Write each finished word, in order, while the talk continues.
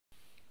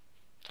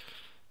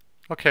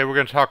Okay, we're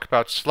going to talk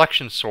about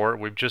selection sort.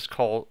 We've just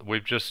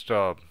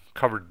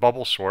covered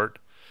bubble sort,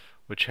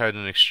 which had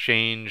an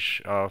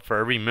exchange for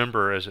every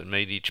member as it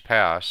made each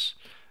pass.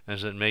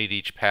 As it made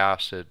each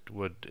pass, it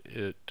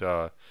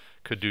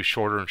could do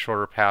shorter and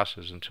shorter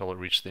passes until it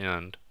reached the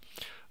end.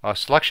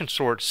 Selection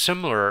sort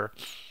similar,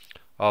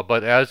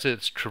 but as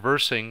it's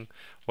traversing,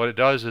 what it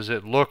does is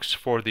it looks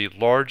for the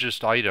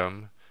largest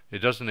item. It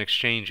doesn't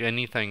exchange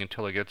anything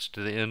until it gets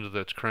to the end of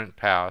its current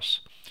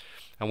pass.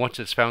 And once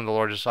it's found the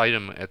largest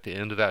item at the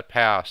end of that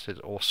pass,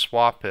 it will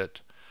swap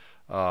it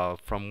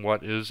from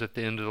what is at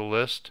the end of the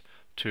list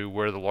to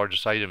where the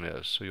largest item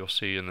is. So you'll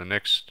see in the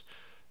next,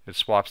 it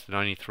swaps the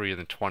 93 and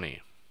the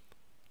 20.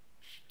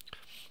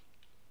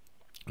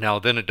 Now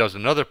then it does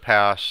another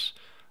pass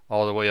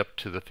all the way up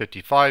to the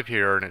 55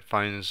 here, and it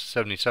finds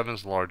 77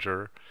 is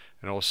larger,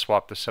 and it will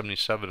swap the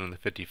 77 and the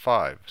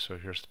 55. So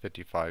here's the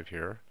 55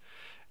 here.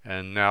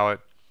 And now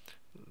it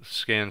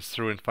scans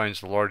through and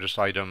finds the largest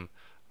item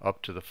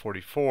up to the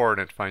 44,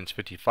 and it finds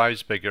 55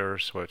 is bigger,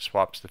 so it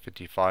swaps the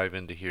 55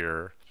 into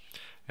here.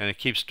 And it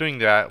keeps doing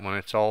that. When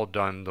it's all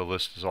done, the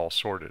list is all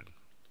sorted.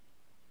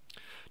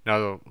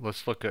 Now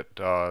let's look at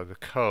the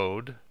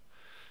code.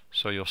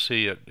 So you'll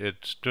see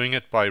it's doing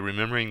it by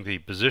remembering the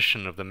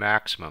position of the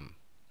maximum.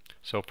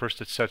 So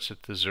first it sets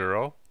it to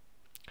 0.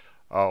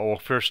 Well,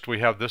 first we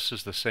have this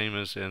is the same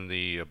as in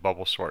the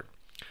bubble sort.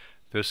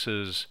 This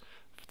is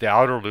the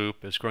outer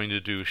loop is going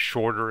to do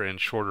shorter and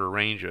shorter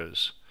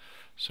ranges.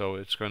 So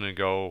it's going to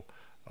go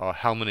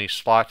how many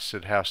slots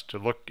it has to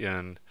look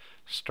in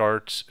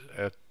starts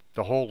at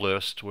the whole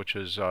list, which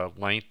is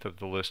length of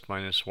the list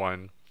minus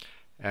 1,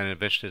 and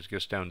eventually it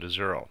gets down to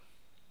 0.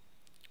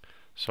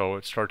 So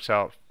it starts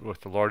out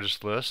with the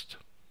largest list.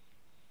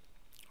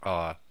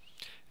 It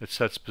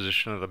sets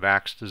position of the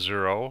max to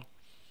 0,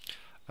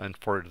 and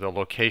for the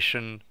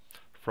location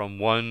from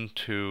 1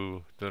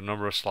 to the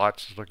number of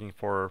slots it's looking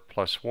for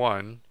plus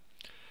 1,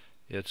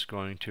 it's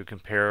going to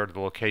compare the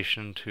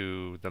location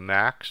to the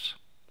max,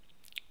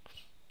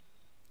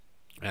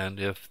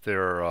 and if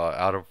they're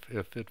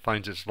if it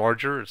finds it's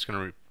larger, it's going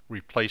to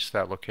replace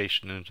that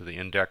location into the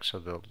index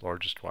of the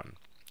largest one.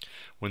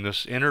 When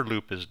this inner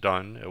loop is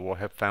done, it will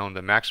have found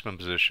the maximum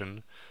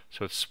position,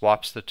 so it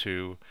swaps the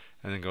two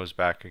and then goes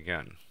back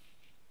again.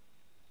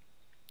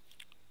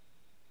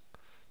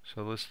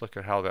 So let's look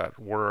at how that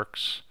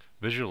works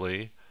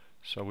visually.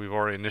 So we've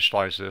already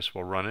initialized this.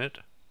 We'll run it.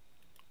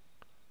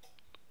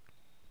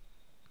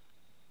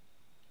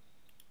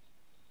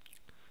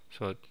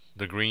 So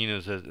the green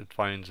is that it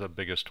finds the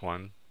biggest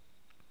one,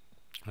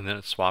 and then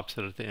it swaps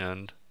it at the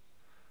end.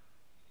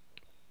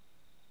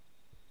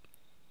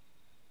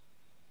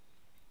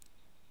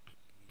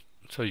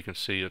 So you can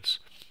see it's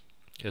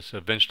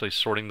eventually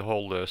sorting the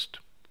whole list.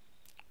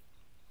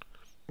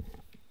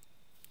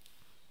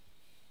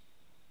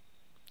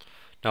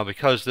 Now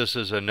because this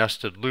is a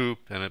nested loop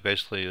and it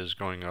basically is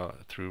going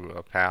through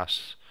a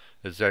pass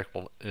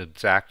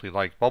exactly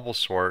like bubble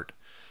sort,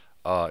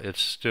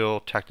 it's still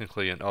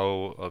technically an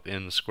O of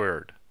n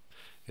squared.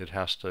 It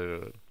has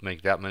to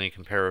make that many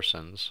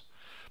comparisons.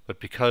 But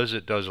because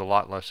it does a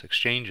lot less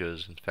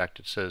exchanges, in fact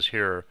it says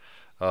here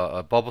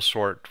a bubble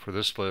sort for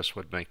this list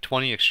would make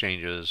 20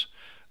 exchanges,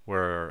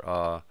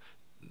 where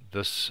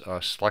this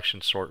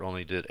selection sort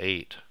only did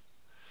 8.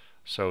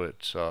 So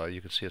it's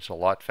you can see it's a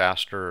lot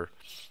faster,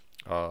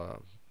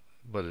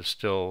 but it's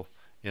still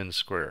n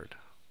squared.